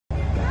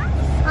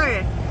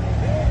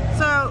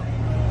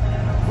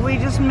we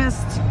just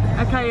missed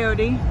a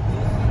coyote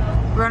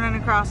running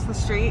across the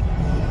street.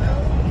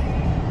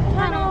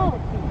 Tunnel!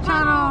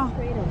 Tunnel!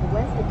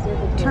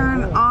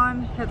 Turn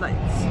on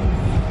headlights.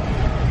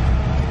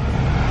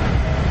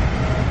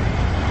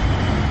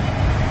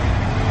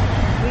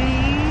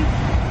 We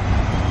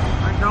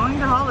are going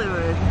to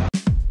Hollywood.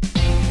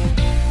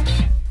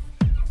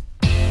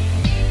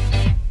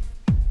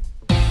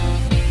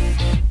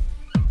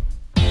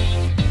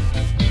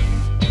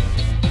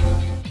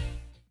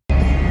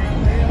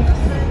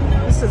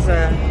 This is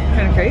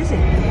kind of crazy.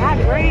 God,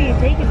 where are you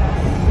taking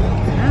us?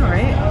 I know,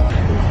 right?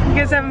 You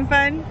guys having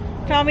fun?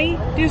 Tommy,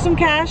 do some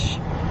cash.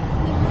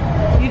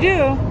 You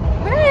do?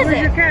 Where is Where's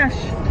it? your cash?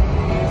 You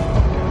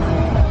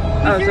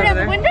Oh, threw it's it out over the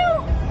there. window?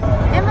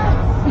 Emma!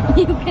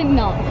 You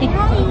cannot. You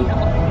cannot.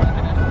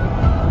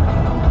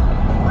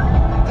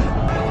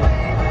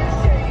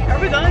 Are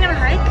we going on a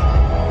hike?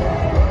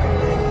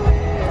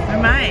 I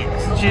might,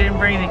 since you didn't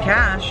bring any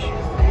cash.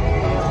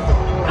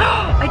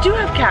 I do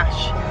have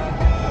cash.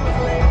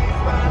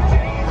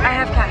 I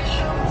have cash.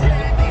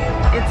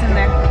 It's in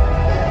there.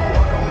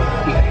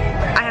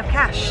 I have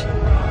cash.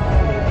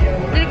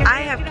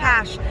 I have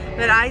cash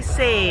that I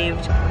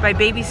saved by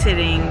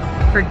babysitting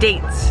for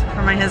dates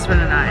for my husband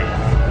and I.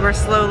 We're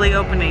slowly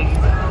opening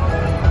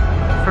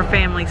for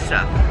family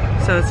stuff.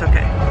 So it's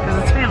okay,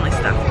 because it's family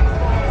stuff.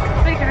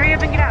 Wait, hurry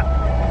up and get out.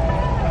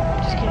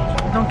 Just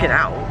kidding. Don't get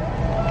out.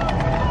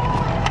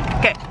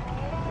 Okay,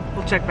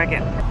 we'll check back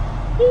in.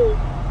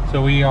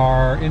 So we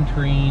are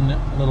entering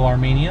Little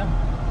Armenia,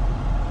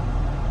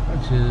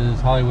 which is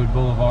Hollywood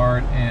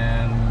Boulevard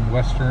and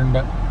Western,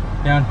 but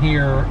down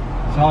here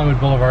it's Hollywood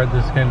Boulevard.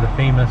 This is kind of the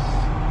famous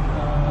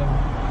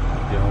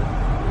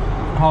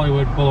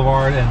Hollywood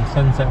Boulevard and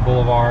Sunset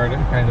Boulevard,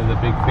 kind of the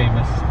big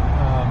famous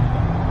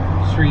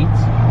streets.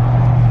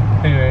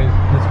 Anyways,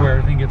 that's where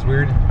everything gets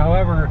weird.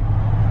 However,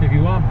 if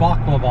you want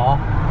baklava,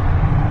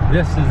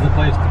 this is the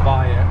place to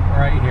buy it,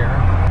 right here.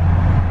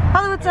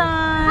 Hollywood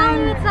sign!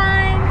 Hollywood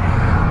sign!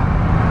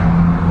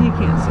 You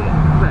can't see it,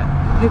 but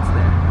it's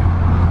there.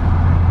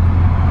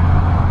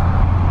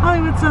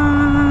 Hollywood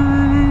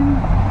sign!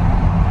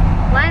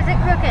 Why is it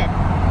crooked?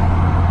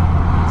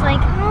 It's like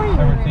Hollywood.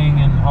 Everything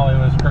in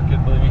Hollywood is crooked,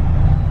 believe me.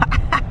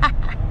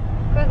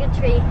 Crooked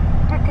tree.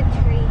 Crooked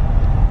tree.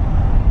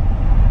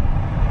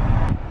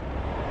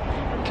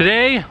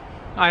 Today,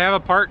 I have a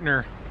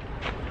partner.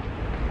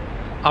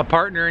 A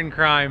partner in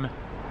crime.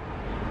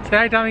 Say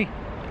hi, Tommy.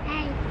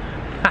 Hey.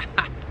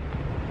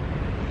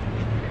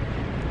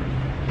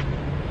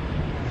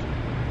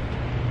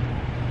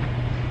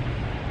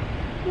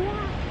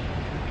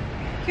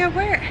 Yeah,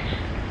 where?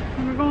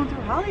 We're going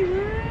through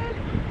Hollywood.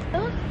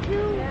 Those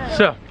two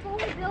So, four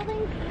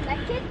buildings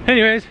connected?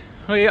 anyways,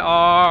 we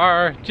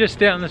are just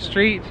down the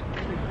street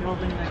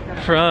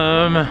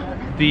from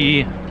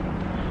the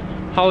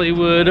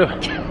Hollywood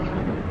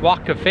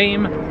Walk of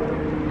Fame.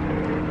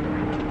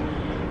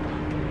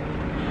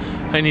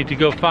 I need to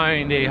go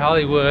find a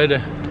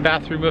Hollywood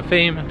bathroom of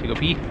fame to go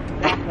pee.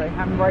 Exactly,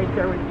 I'm right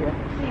there with you.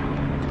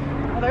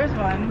 Oh, there's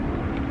one.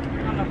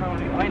 I don't know if I want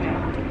to go in now.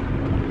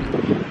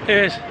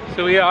 Yes,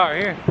 so we are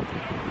here.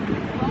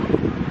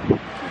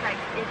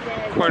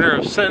 Corner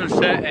of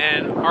Sunset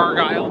and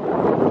Argyle.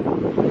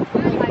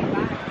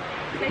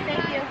 Say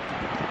thank you.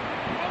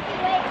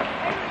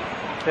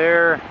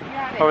 There,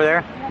 over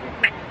there.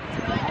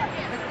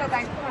 Let's go,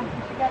 guys. Come on.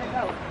 We gotta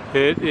go.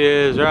 It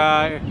is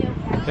right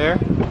there.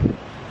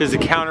 This is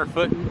the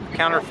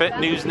Counterfeit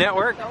News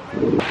Network.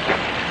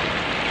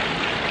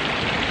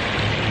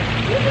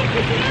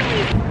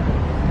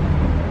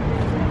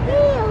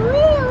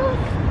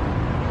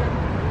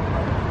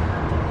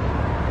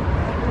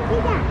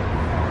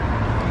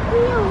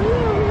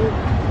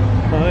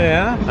 Oh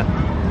yeah.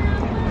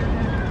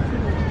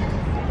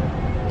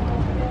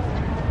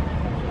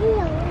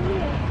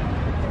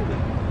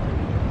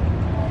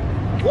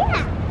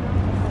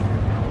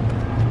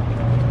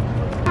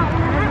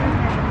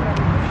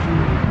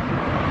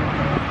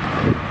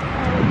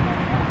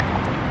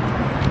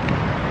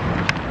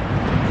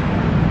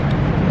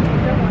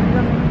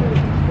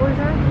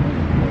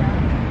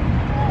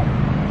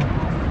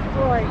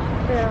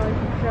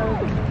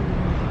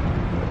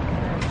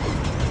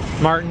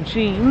 Martin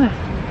Sheen.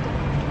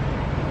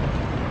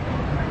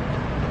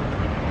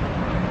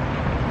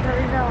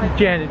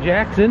 Janet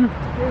Jackson.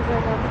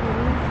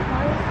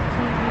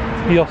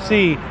 You'll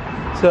see.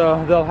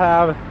 So they'll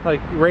have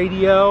like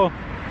radio.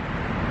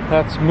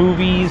 That's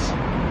movies.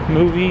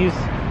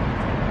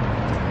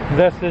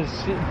 This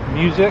is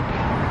music.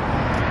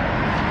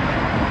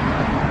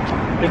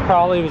 It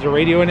probably was a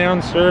radio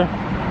announcer.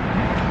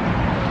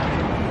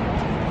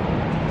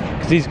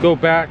 Because these go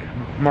back,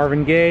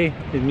 Marvin Gaye,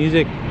 his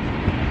music,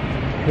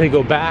 they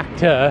go back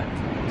to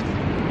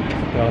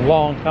a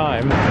long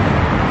time.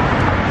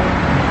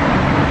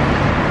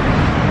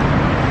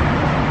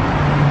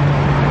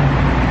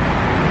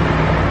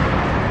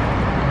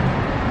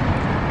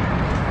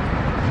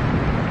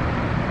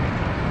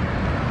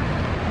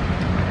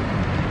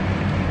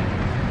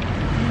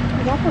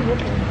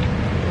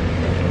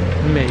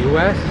 May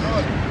West.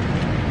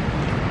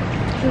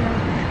 Three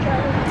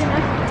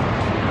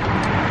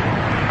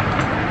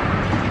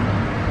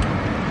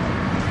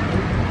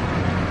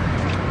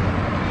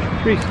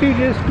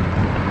Stooges.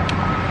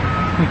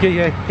 Okay,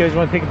 you guys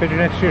want to take a picture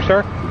next to your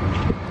star?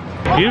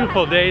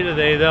 Beautiful day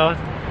today though.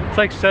 It's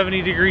like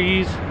 70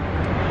 degrees.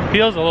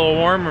 Feels a little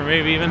warmer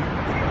maybe even. No,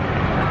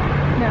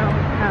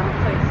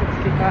 it's like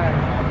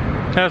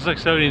 65. That's like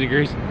 70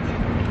 degrees.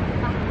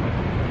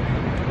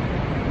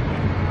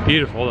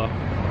 Beautiful though.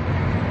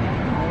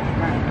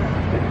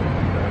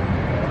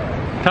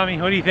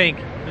 Tommy, what do you think?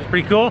 It's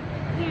pretty cool?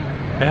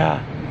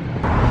 Yeah.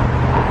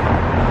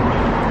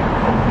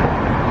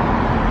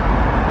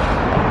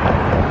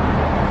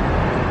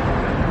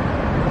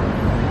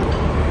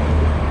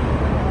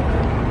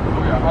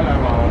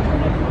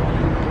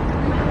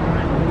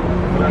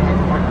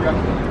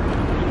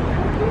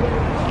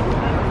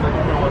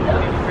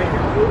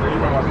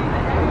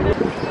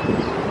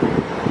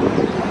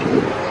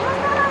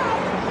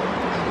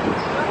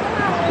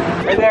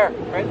 Right there,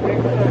 right there.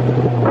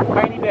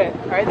 Tiny bit,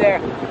 right there.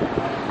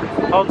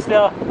 Hold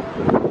still. I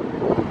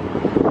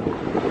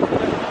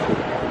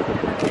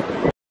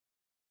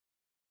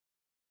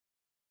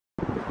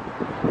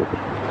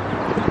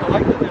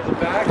like that there's a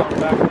bag on the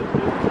back of this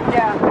too.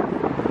 Yeah.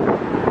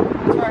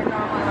 That's where I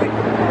normally like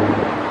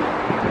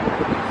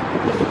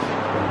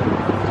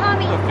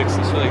Tommy. I'll fix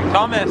this for you.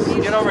 Thomas,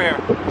 get over here.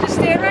 to just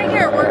stand right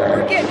here.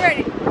 We're getting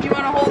ready. Do you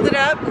want to hold it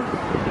up?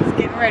 He's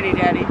getting ready,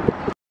 Daddy.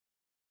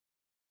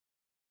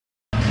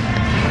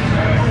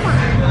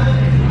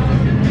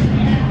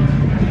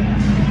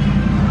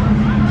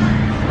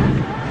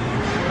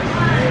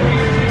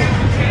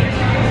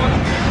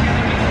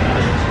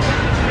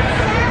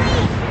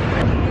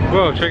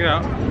 Whoa, check it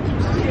out. I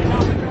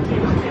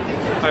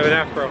have an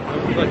afro.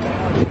 Look.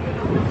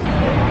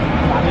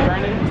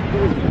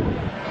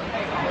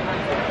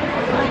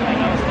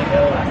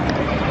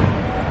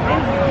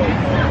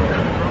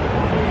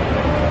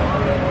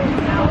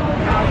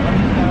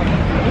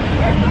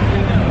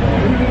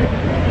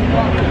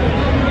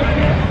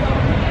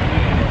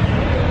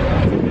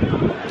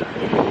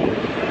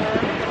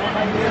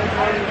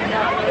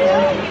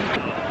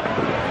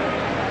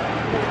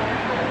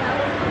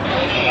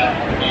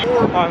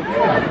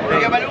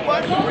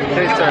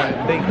 Hey, sir.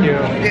 Thank you.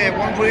 Yeah,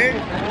 one for you.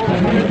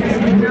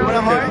 One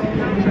of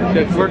mine.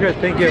 Good. We're good.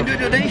 Thank you. Can you do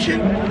donation?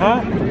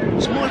 Huh?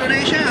 Small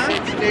donation, huh?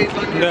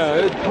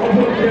 No.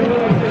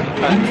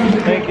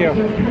 Thank you.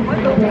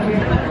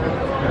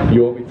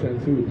 You owe me 10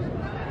 twos.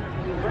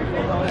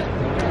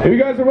 If you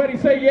guys are ready,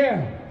 say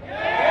yeah.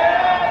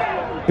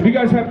 If you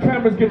guys have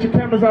cameras, get your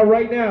cameras out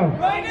right now.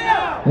 Right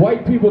now.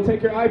 White people,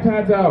 take your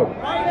iPads out.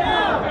 Right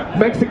now.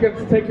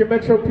 Mexicans, take your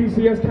Metro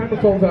PCS camera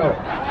phones out.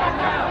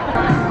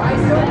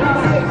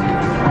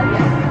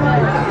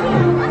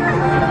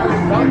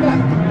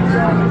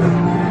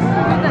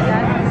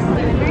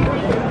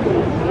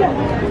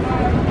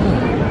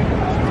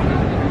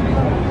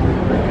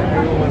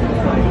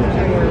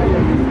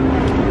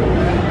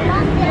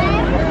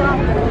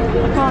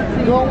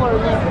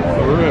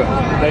 For real,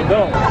 they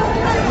don't.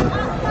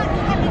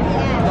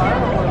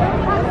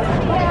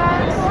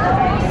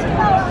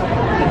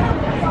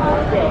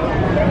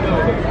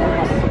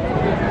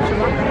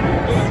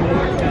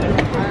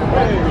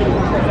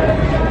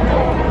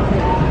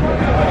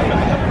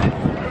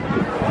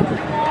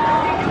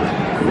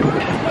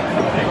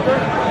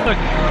 Look.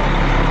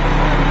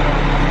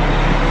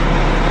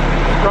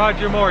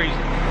 Roger Moore.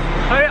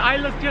 I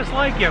look just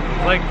like him.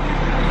 Like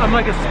I'm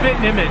like a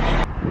spitting image.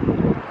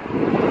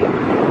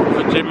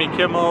 The Jimmy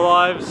Kimmel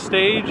Live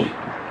stage.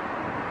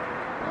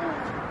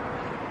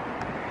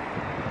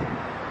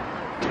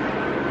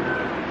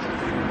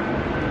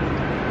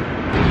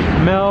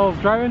 Mel's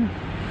Drive-In.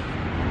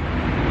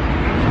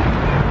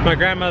 My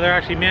grandmother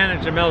actually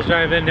managed a Mel's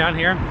Drive-In down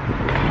here.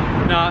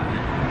 Not,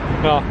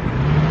 well,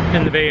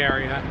 in the Bay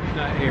Area,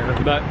 not here,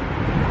 but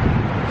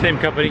same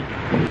company.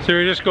 So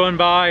we're just going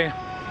by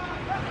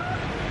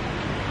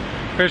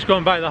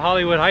the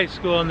Hollywood High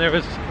School, and there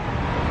was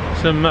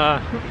some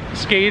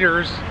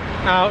skaters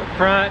out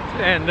front,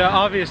 and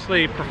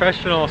obviously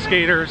professional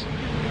skaters.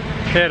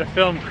 They had a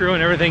film crew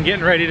and everything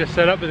getting ready to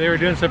set up, but they were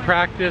doing some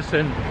practice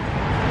and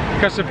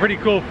got some pretty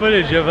cool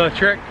footage of a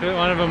trick that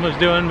one of them was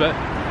doing, but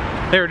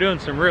they were doing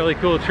some really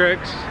cool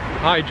tricks,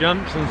 high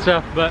jumps and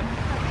stuff. But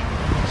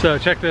so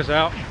check this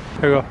out.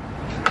 Here we go.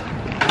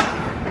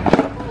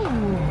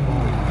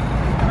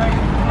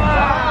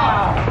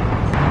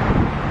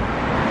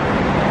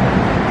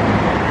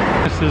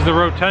 This is the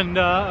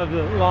rotunda of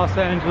the Los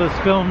Angeles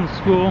Film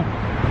School.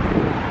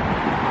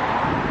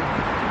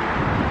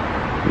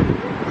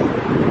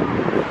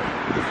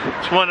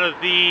 It's one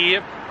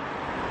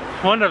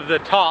of the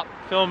top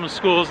film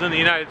schools in the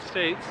United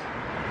States.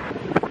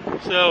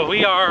 So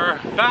we are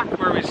back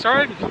where we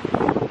started.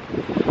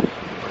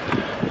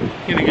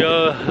 Gonna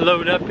go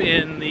load up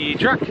in the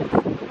truck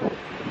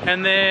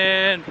and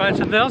then find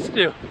something else to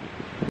do.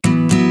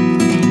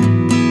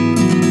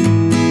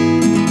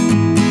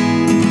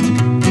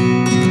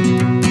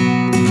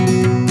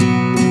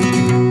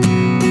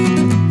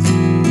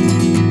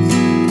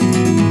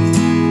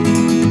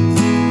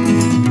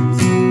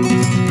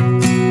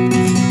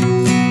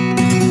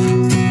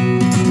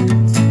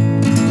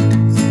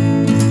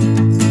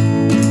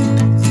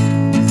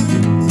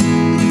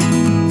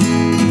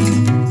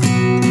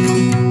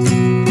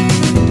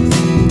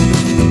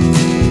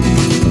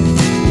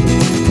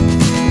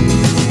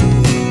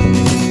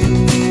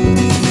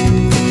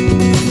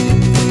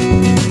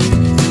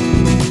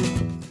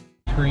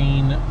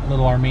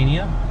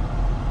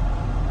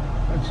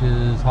 which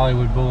is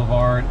Hollywood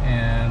Boulevard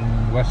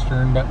and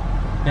Western, but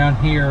down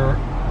here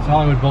it's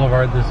Hollywood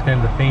Boulevard. This is kind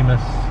of the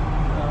famous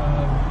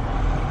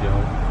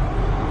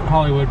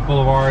Hollywood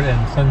Boulevard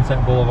and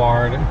Sunset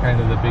Boulevard, kind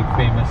of the big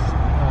famous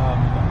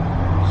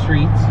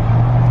streets.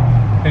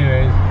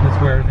 Anyways,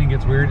 that's where everything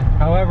gets weird.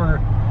 However,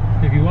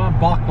 if you want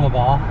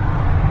baklava,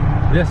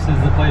 this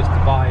is the place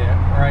to buy it,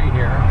 right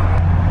here.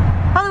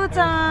 Hollywood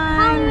sign!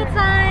 Hollywood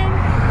sign.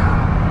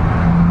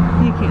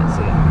 You can't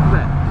see it,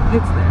 but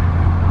it's there.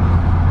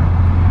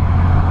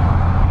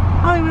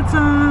 Hollywood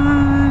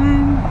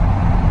sign!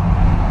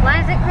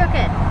 Why is it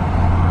crooked?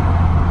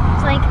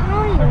 It's like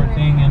Hollywood.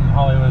 Everything in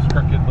Hollywood is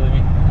crooked, believe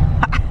me.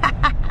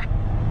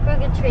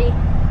 Crooked tree.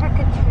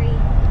 Crooked tree.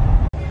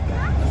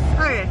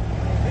 Okay,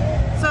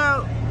 so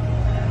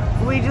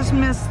we just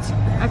missed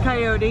a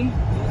coyote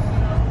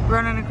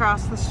running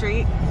across the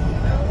street.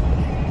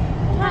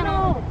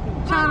 Tunnel.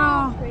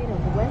 Tunnel.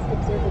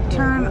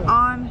 Turn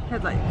on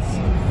headlights.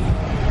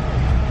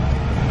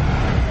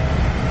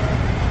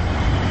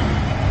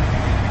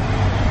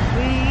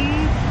 We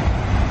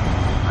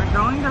are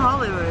going to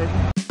Hollywood.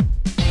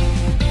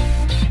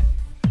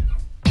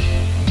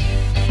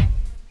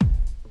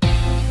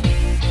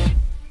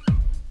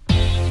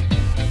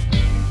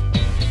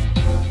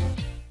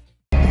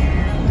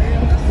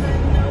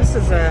 This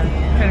is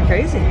kind of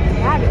crazy.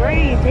 God, where are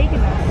you taking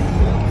us?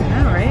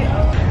 All right.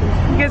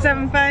 You guys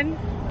having fun?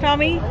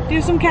 Tommy,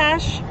 do some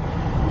cash.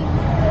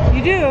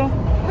 You do?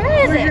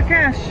 Where is Where's it? your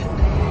cash?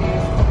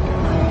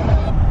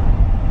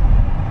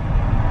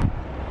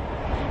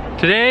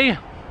 Today,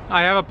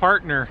 I have a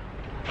partner.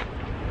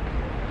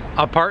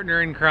 A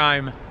partner in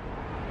crime.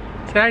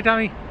 Say hi,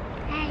 Tommy.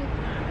 Hey.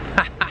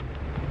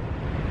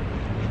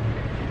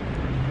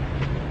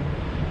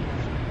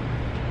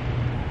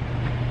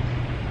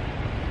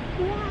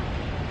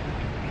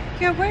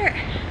 Yeah, where?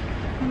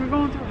 We're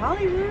going through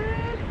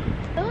Hollywood.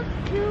 Those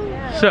two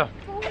So,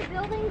 tall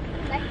buildings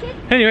connected?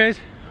 anyways,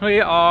 we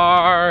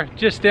are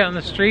just down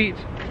the street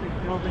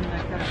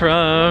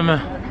from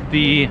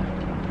the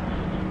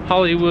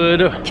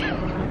Hollywood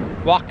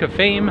Walk of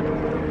Fame.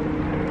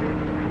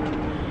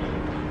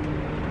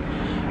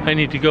 I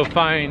need to go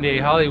find a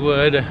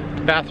Hollywood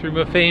bathroom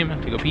of fame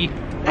to go pee.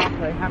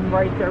 Exactly. I'm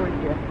right there with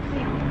you.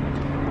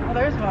 Oh,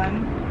 there's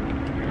one.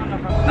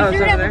 You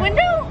threw it out the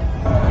window?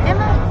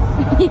 Emma,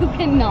 you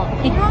cannot.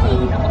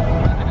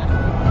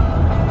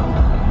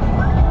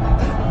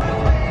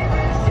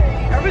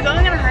 Are we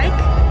going on a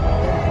hike?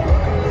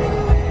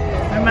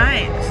 I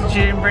might, since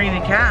you didn't bring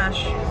any cash.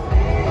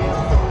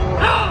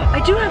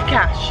 I do have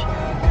cash.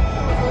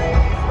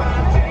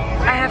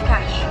 I have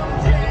cash.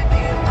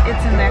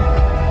 It's in there.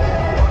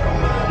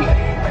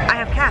 I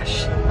have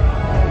cash.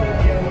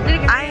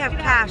 I have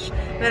cash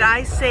that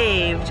I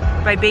saved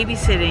by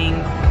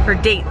babysitting for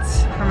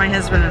dates for my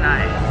husband and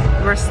I.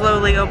 We're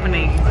slowly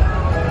opening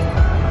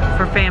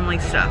for family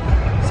stuff.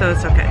 So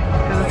it's okay,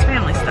 because it's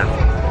family stuff.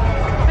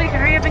 So you can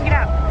hurry up and get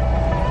out.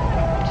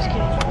 Just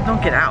kidding.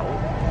 Don't get out.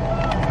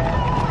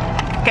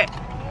 Okay,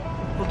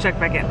 we'll check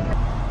back in.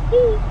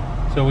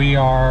 So we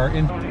are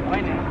in.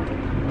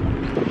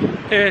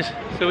 Yes,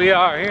 so we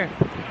are here.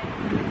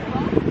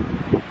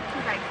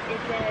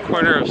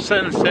 Corner of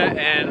Sunset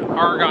and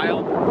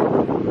Argyle.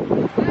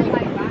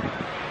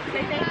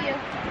 Say thank you.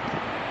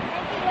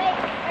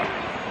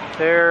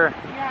 There,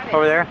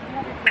 over there.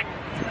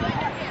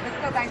 Let's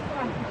go, guys. Come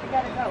on. We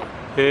gotta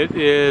go. It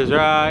is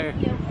right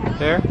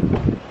there.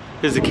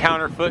 This is the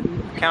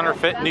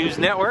Counterfeit News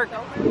Network.